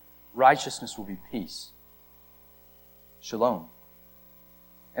of righteousness will be peace. Shalom.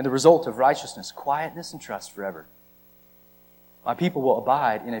 And the result of righteousness, quietness and trust forever. My people will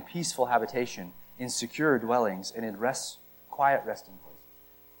abide in a peaceful habitation, in secure dwellings, and in quiet resting places.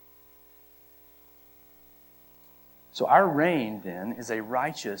 So our reign, then, is a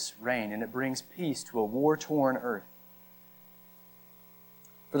righteous reign, and it brings peace to a war-torn earth.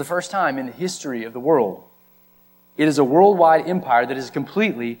 For the first time in the history of the world, it is a worldwide empire that is a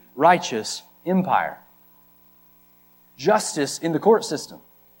completely righteous empire. Justice in the court system.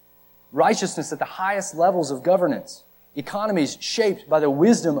 Righteousness at the highest levels of governance. Economies shaped by the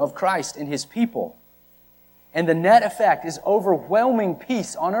wisdom of Christ and His people. And the net effect is overwhelming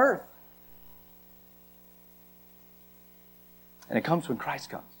peace on earth. And it comes when Christ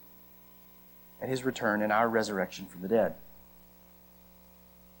comes. At His return and our resurrection from the dead.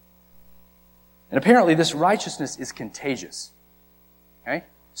 And apparently this righteousness is contagious. Okay?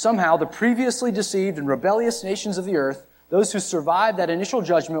 Somehow the previously deceived and rebellious nations of the earth, those who survive that initial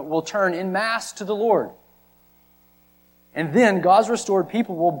judgment, will turn en masse to the Lord. And then God's restored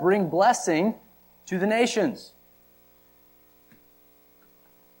people will bring blessing to the nations.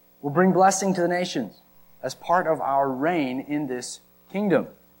 Will bring blessing to the nations as part of our reign in this kingdom.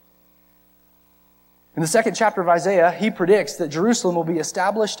 In the second chapter of Isaiah, he predicts that Jerusalem will be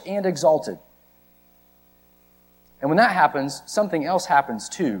established and exalted. And when that happens, something else happens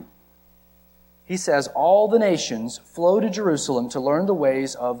too. He says, all the nations flow to Jerusalem to learn the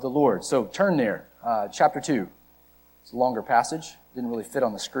ways of the Lord. So turn there, chapter 2. It's a longer passage. Didn't really fit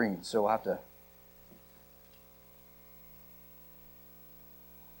on the screen, so we'll have to...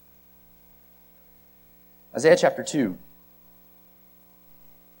 Isaiah chapter 2.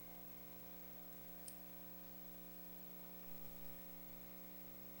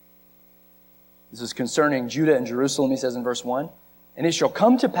 This is concerning Judah and Jerusalem, he says in verse 1. And it shall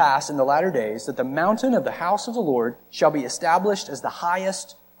come to pass in the latter days that the mountain of the house of the Lord shall be established as the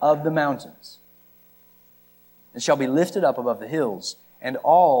highest of the mountains. It shall be lifted up above the hills, and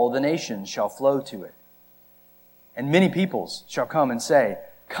all the nations shall flow to it. And many peoples shall come and say,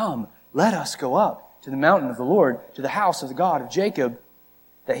 Come, let us go up to the mountain of the Lord, to the house of the God of Jacob,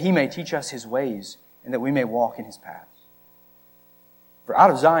 that He may teach us His ways, and that we may walk in His paths. For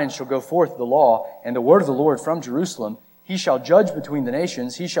out of Zion shall go forth the law, and the word of the Lord from Jerusalem. He shall judge between the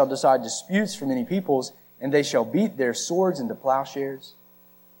nations. He shall decide disputes for many peoples, and they shall beat their swords into plowshares,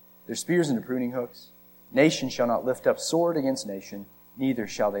 their spears into pruning hooks. Nation shall not lift up sword against nation, neither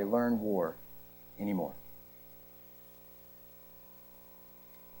shall they learn war anymore.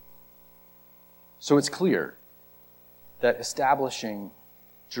 So it's clear that establishing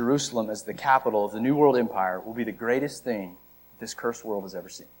Jerusalem as the capital of the New World Empire will be the greatest thing this cursed world has ever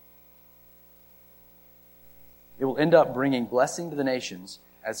seen. It will end up bringing blessing to the nations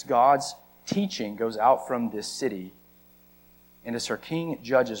as God's teaching goes out from this city and as our King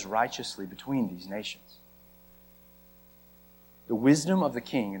judges righteously between these nations. The wisdom of the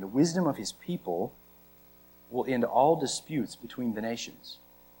King and the wisdom of His people will end all disputes between the nations.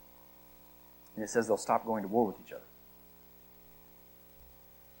 And it says they'll stop going to war with each other.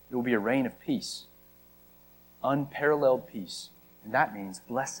 It will be a reign of peace, unparalleled peace, and that means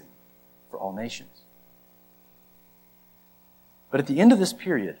blessing for all nations. But at the end of this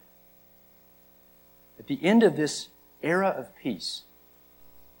period, at the end of this era of peace,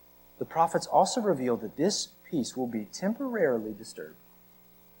 the prophets also reveal that this peace will be temporarily disturbed.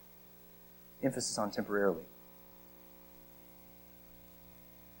 Emphasis on temporarily.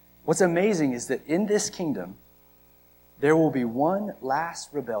 What's amazing is that in this kingdom, there will be one last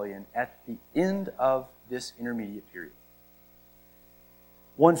rebellion at the end of this intermediate period.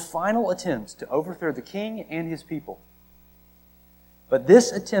 One final attempt to overthrow the king and his people. But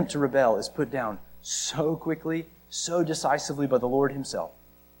this attempt to rebel is put down so quickly, so decisively by the Lord Himself.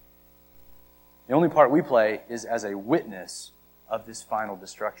 The only part we play is as a witness of this final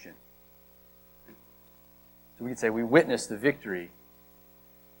destruction. So we could say we witness the victory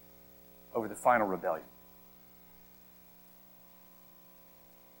over the final rebellion.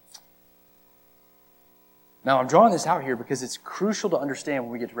 Now, I'm drawing this out here because it's crucial to understand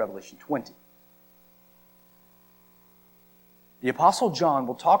when we get to Revelation 20. The Apostle John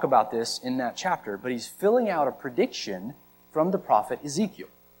will talk about this in that chapter, but he's filling out a prediction from the prophet Ezekiel.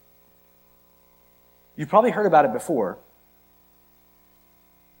 You've probably heard about it before.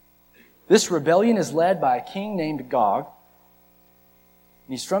 This rebellion is led by a king named Gog,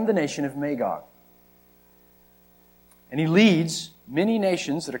 and he's from the nation of Magog. And he leads many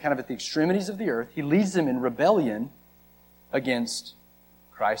nations that are kind of at the extremities of the earth, he leads them in rebellion against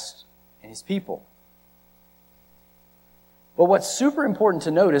Christ and his people. But what's super important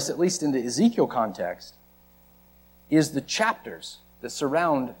to notice, at least in the Ezekiel context, is the chapters that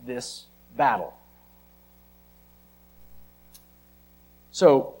surround this battle.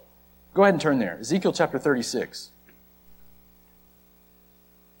 So, go ahead and turn there. Ezekiel chapter 36.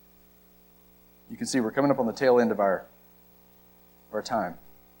 You can see we're coming up on the tail end of our time.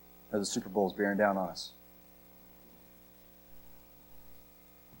 The Super Bowl is bearing down on us.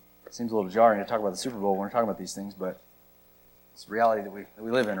 It seems a little jarring to talk about the Super Bowl when we're talking about these things, but it's the reality that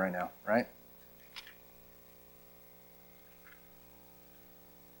we live in right now, right?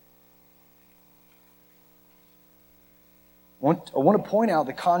 I want to point out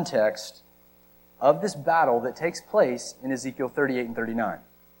the context of this battle that takes place in Ezekiel 38 and 39.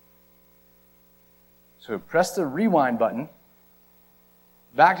 So press the rewind button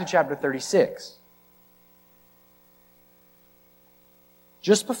back to chapter 36.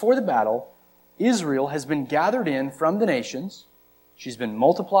 Just before the battle, Israel has been gathered in from the nations. She's been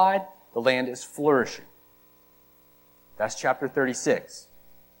multiplied. The land is flourishing. That's chapter 36.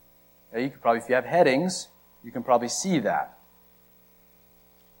 Now you could probably, if you have headings, you can probably see that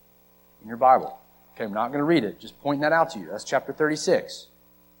in your Bible. Okay, I'm not going to read it. Just pointing that out to you. That's chapter 36.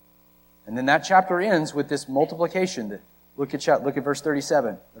 And then that chapter ends with this multiplication. Look at verse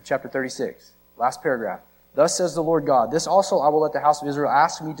 37 of chapter 36. Last paragraph. Thus says the Lord God, this also I will let the house of Israel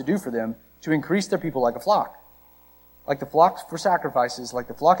ask me to do for them, to increase their people like a flock. Like the flock for sacrifices, like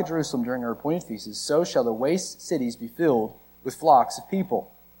the flock at Jerusalem during her appointed feasts, so shall the waste cities be filled with flocks of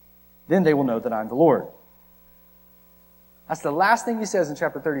people. Then they will know that I am the Lord. That's the last thing he says in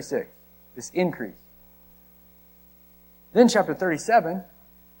chapter 36, this increase. Then chapter 37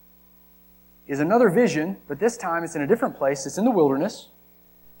 is another vision, but this time it's in a different place. It's in the wilderness.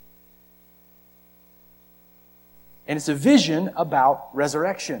 And it's a vision about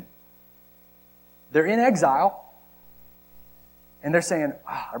resurrection. They're in exile, and they're saying,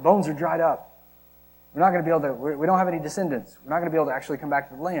 our bones are dried up. We're not going to be able to, we don't have any descendants. We're not going to be able to actually come back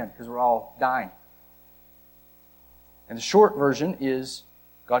to the land because we're all dying. And the short version is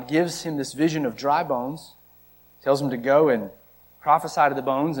God gives him this vision of dry bones, tells him to go and prophesy to the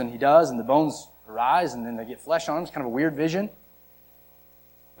bones, and he does, and the bones arise, and then they get flesh on them. It's kind of a weird vision.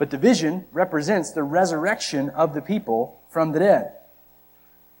 But the vision represents the resurrection of the people from the dead.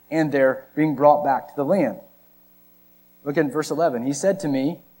 And they're being brought back to the land. Look at verse 11. He said to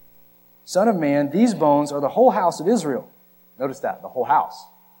me, Son of man, these bones are the whole house of Israel. Notice that, the whole house.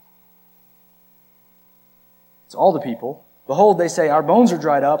 It's all the people. Behold, they say, our bones are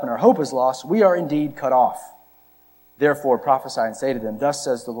dried up and our hope is lost. We are indeed cut off. Therefore prophesy and say to them, Thus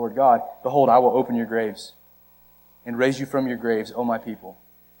says the Lord God, Behold, I will open your graves and raise you from your graves, O my people,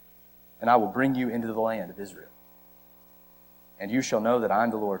 and I will bring you into the land of Israel. And you shall know that I am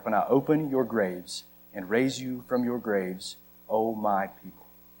the Lord when I open your graves and raise you from your graves, O my people.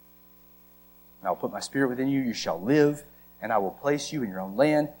 And I will put my spirit within you, you shall live, and I will place you in your own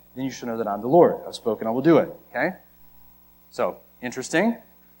land. Then you shall know that I am the Lord. I've spoken, I will do it. Okay? So, interesting.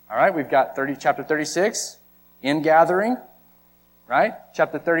 All right, we've got chapter 36, ingathering, right?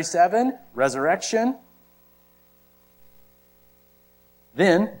 Chapter 37, resurrection.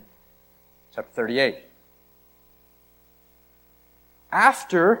 Then, chapter 38.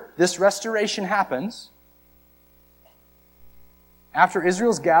 After this restoration happens, after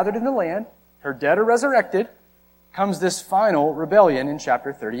Israel's gathered in the land, her dead are resurrected, comes this final rebellion in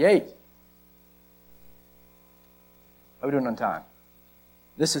chapter 38. How are we doing on time?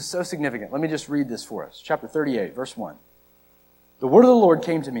 This is so significant. Let me just read this for us. Chapter 38, verse 1. The word of the Lord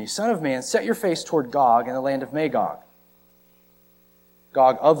came to me, Son of man, set your face toward Gog in the land of Magog.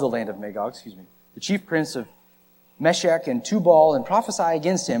 Gog of the land of Magog, the chief prince of Meshech and Tubal, and prophesy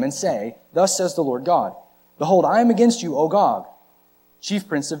against him, and say, Thus says the Lord God, Behold, I am against you, O Gog, chief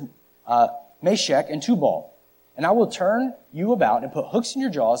prince of Meshech and Tubal, and I will turn you about and put hooks in your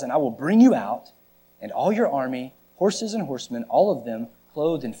jaws, and I will bring you out, and all your army, horses and horsemen, all of them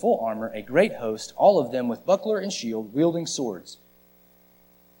clothed in full armor, a great host, all of them with buckler and shield, wielding swords.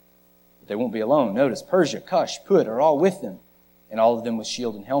 But they won't be alone. Notice, Persia, Cush, Put are all with them, and all of them with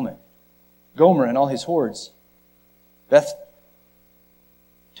shield and helmet. Gomer and all his hordes. Beth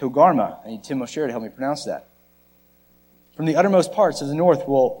Togarmah. I need Tim Mosher to help me pronounce that. From the uttermost parts of the north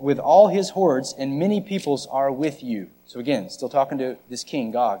will, with all his hordes, and many peoples are with you. So again, still talking to this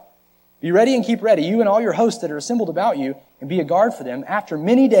king, Gog. Be ready and keep ready, you and all your hosts that are assembled about you, and be a guard for them. After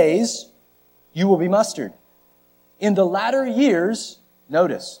many days, you will be mustered. In the latter years,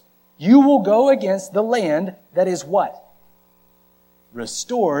 notice, you will go against the land that is what?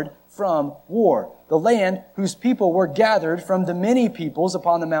 restored from war. The land whose people were gathered from the many peoples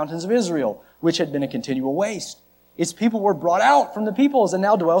upon the mountains of Israel, which had been a continual waste. Its people were brought out from the peoples and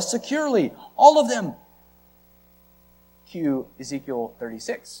now dwell securely. All of them. Cue Ezekiel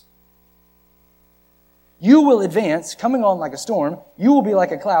 36. You will advance, coming on like a storm. You will be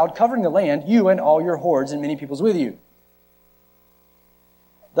like a cloud, covering the land, you and all your hordes and many peoples with you.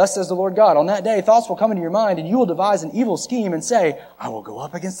 Thus says the Lord God, on that day thoughts will come into your mind, and you will devise an evil scheme and say, I will go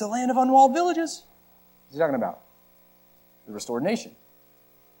up against the land of unwalled villages. What's he talking about? The restored nation.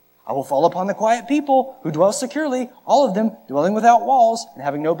 I will fall upon the quiet people who dwell securely, all of them dwelling without walls and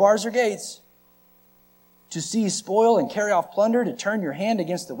having no bars or gates. To seize spoil and carry off plunder, to turn your hand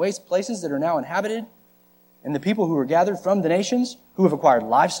against the waste places that are now inhabited, and the people who are gathered from the nations, who have acquired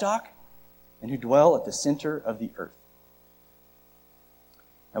livestock, and who dwell at the center of the earth.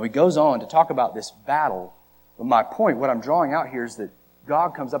 Now he goes on to talk about this battle, but my point, what I'm drawing out here is that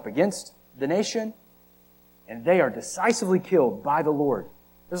God comes up against the nation, and they are decisively killed by the Lord.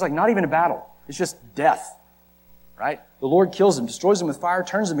 There's like not even a battle. It's just death, right? The Lord kills them, destroys them with fire,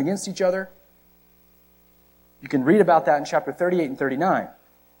 turns them against each other. You can read about that in chapter 38 and 39.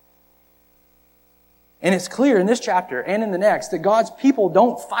 And it's clear in this chapter and in the next that God's people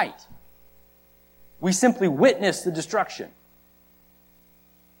don't fight. We simply witness the destruction.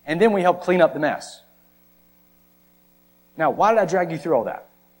 And then we help clean up the mess. Now, why did I drag you through all that?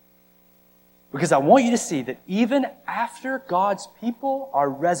 Because I want you to see that even after God's people are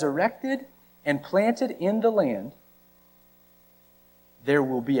resurrected and planted in the land, there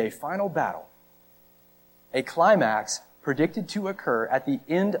will be a final battle, a climax predicted to occur at the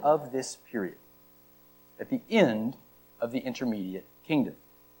end of this period, at the end of the intermediate kingdom.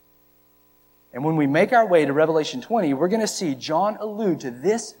 And when we make our way to Revelation 20, we're going to see John allude to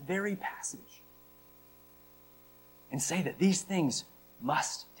this very passage and say that these things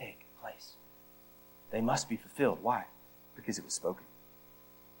must take place. They must be fulfilled. Why? Because it was spoken.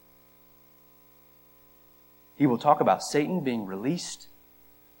 He will talk about Satan being released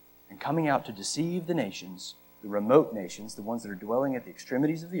and coming out to deceive the nations, the remote nations, the ones that are dwelling at the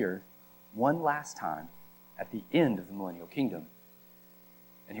extremities of the earth, one last time at the end of the millennial kingdom.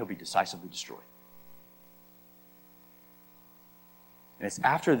 And he'll be decisively destroyed. And it's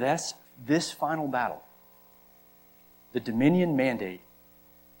after this final battle, the dominion mandate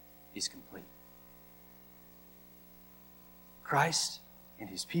is complete. Christ and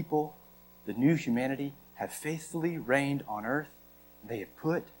his people, the new humanity, have faithfully reigned on earth. They have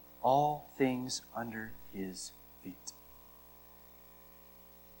put all things under his feet.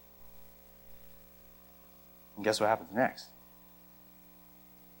 And guess what happens next?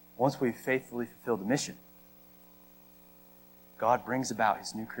 Once we've faithfully fulfilled the mission, God brings about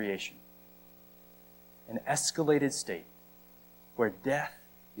his new creation, an escalated state where death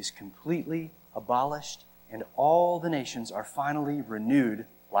is completely abolished and all the nations are finally renewed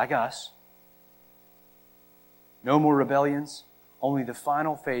like us. No more rebellions, only the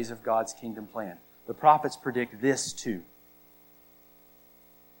final phase of God's kingdom plan. The prophets predict this too.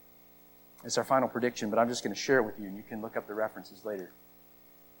 It's our final prediction, but I'm just going to share it with you, and you can look up the references later.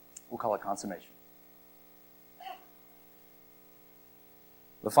 We'll call it consummation.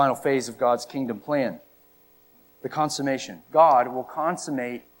 The final phase of God's kingdom plan. The consummation. God will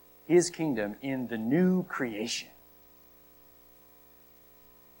consummate his kingdom in the new creation.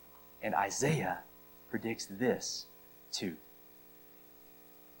 And Isaiah predicts this too.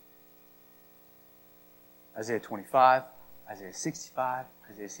 Isaiah 25, Isaiah 65,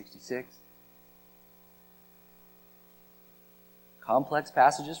 Isaiah 66. Complex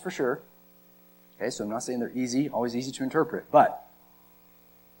passages for sure. Okay, so I'm not saying they're easy, always easy to interpret, but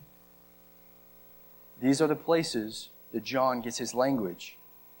these are the places that John gets his language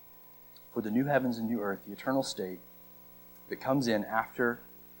for the new heavens and new earth, the eternal state that comes in after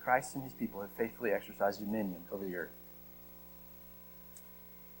Christ and his people have faithfully exercised dominion over the earth.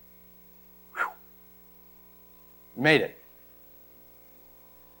 Whew. We made it.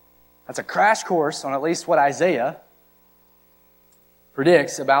 That's a crash course on at least what Isaiah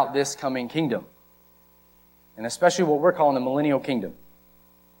predicts about this coming kingdom, and especially what we're calling the millennial kingdom.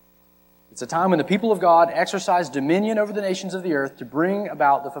 It's a time when the people of God exercise dominion over the nations of the earth to bring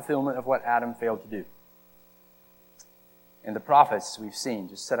about the fulfillment of what Adam failed to do. And the prophets, we've seen,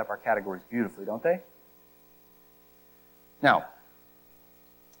 just set up our categories beautifully, don't they? Now,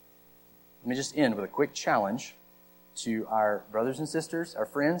 let me just end with a quick challenge to our brothers and sisters, our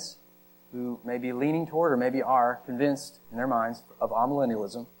friends, who may be leaning toward or maybe are convinced in their minds of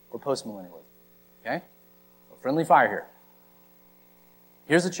amillennialism or postmillennialism. Okay? A friendly fire here.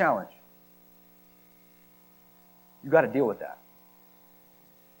 Here's a challenge. You've got to deal with that.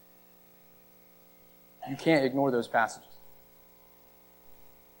 You can't ignore those passages.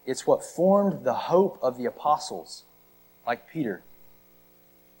 It's what formed the hope of the apostles, like Peter.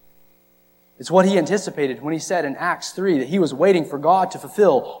 It's what he anticipated when he said in Acts 3 that he was waiting for God to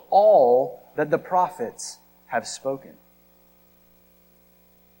fulfill all that the prophets have spoken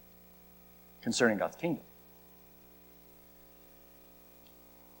concerning God's kingdom.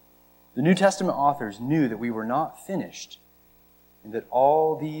 The New Testament authors knew that we were not finished and that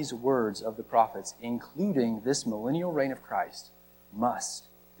all these words of the prophets, including this millennial reign of Christ, must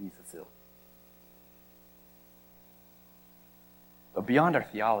be fulfilled. But beyond our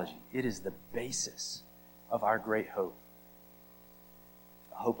theology, it is the basis of our great hope.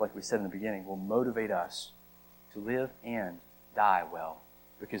 A hope, like we said in the beginning, will motivate us to live and die well,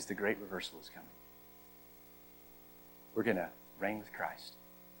 because the great reversal is coming. We're going to reign with Christ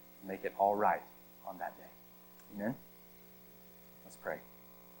and make it all right on that day. Amen? Let's pray.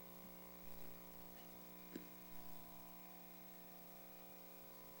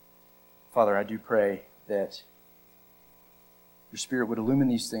 Father, I do pray that your Spirit would illumine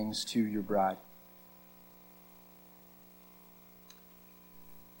these things to your bride.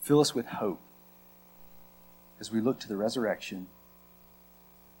 Fill us with hope as we look to the resurrection,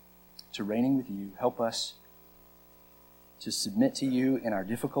 to reigning with you. Help us to submit to you in our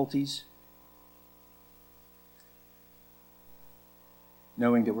difficulties,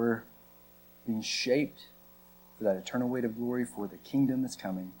 knowing that we're being shaped for that eternal weight of glory, for the kingdom that's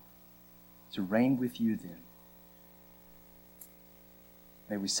coming, to reign with you then.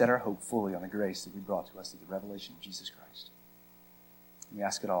 May we set our hope fully on the grace that we brought to us through the revelation of Jesus Christ. We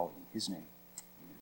ask it all in his name.